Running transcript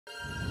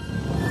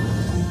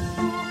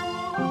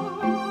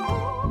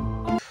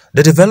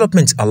The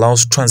development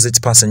allows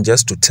transit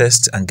passengers to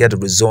test and get the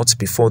results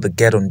before they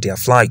get on their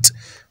flight.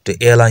 The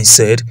airline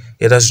said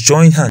it has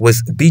joined hands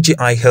with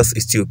BGI Health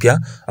Ethiopia,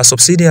 a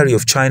subsidiary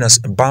of China's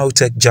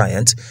biotech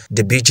giant,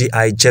 the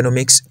BGI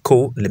Genomics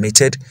Co.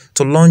 Limited,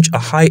 to launch a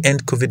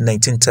high-end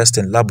COVID-19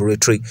 testing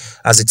laboratory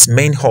as its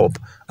main hub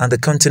and the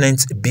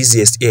continent's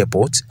busiest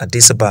airport,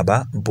 Addis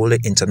Ababa Bole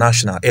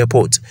International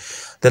Airport.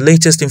 The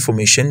latest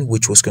information,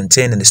 which was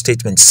contained in a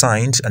statement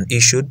signed and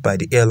issued by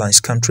the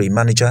airline's country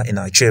manager in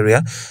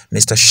Nigeria,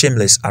 Mr.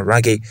 Shameless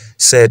Arage,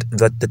 said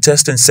that the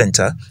testing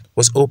center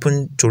was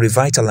open to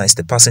revitalize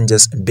the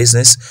passengers'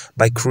 business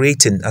by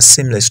creating a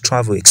seamless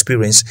travel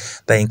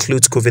experience that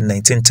includes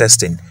COVID-19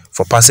 testing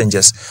for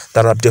passengers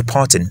that are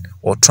departing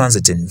or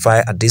transiting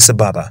via Addis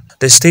Ababa.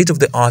 The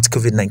state-of-the-art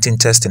COVID-19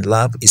 testing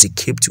lab is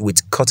equipped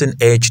with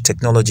cutting-edge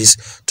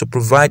technologies to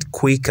provide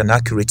quick and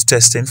accurate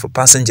testing for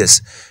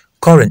passengers.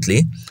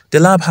 Currently, the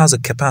lab has a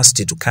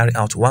capacity to carry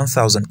out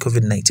 1,000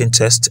 COVID-19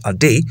 tests a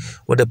day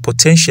with the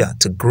potential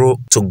to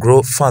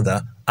grow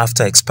further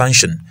after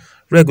expansion.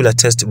 Regular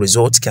test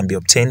results can be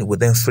obtained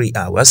within 3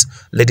 hours,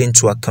 leading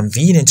to a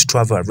convenient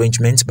travel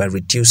arrangement by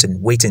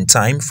reducing waiting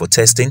time for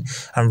testing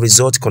and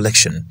result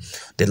collection.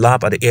 The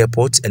lab at the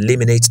airport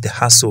eliminates the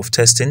hassle of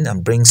testing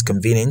and brings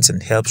convenience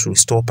and helps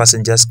restore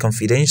passengers'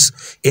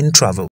 confidence in travel.